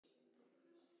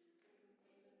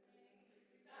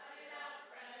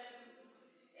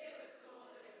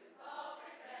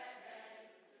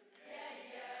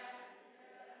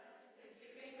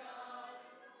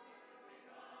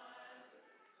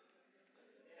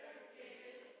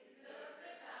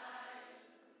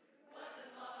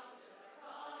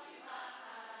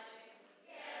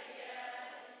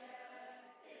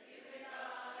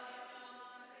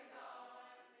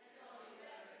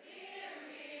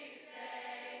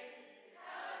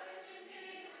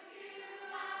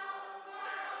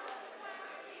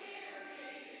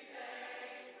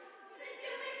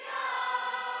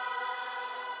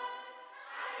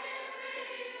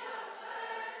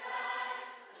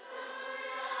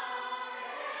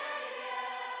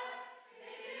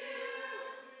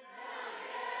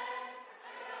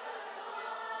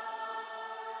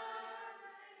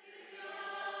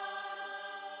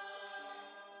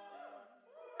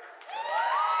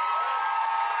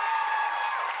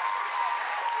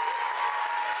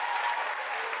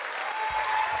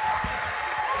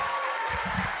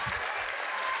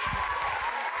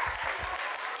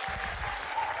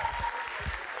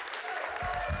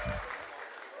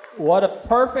What a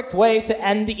perfect way to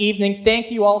end the evening. Thank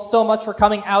you all so much for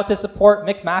coming out to support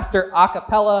McMaster A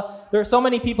Cappella. There are so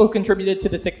many people who contributed to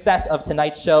the success of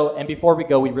tonight's show, and before we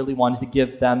go, we really wanted to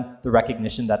give them the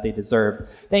recognition that they deserved.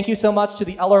 Thank you so much to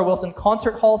the L.R. Wilson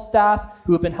Concert Hall staff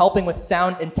who have been helping with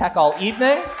sound and tech all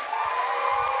evening.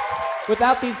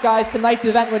 Without these guys, tonight's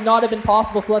event would not have been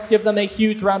possible, so let's give them a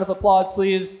huge round of applause,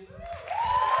 please.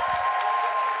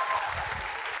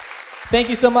 Thank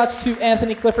you so much to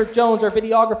Anthony Clifford Jones, our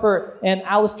videographer, and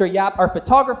Alistair Yap, our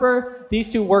photographer.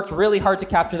 These two worked really hard to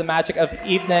capture the magic of the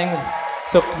evening,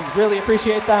 so we really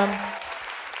appreciate them.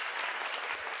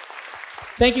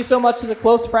 Thank you so much to the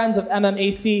close friends of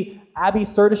MMAC, Abby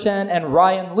Sudharshan and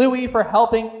Ryan Louie, for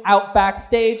helping out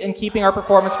backstage and keeping our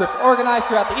performance groups organized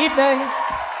throughout the evening.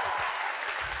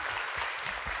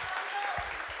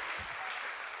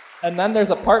 And then there's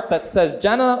a part that says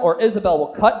Jenna or Isabelle will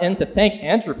cut in to thank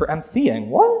Andrew for emceeing.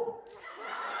 What?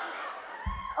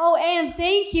 Oh, and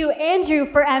thank you, Andrew,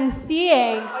 for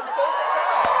emceeing. I'm so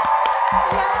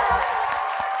surprised.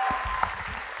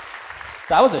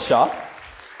 That was a shock.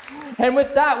 And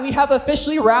with that, we have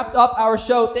officially wrapped up our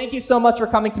show. Thank you so much for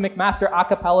coming to McMaster A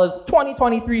Cappella's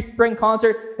 2023 Spring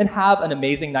Concert, and have an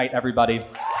amazing night, everybody.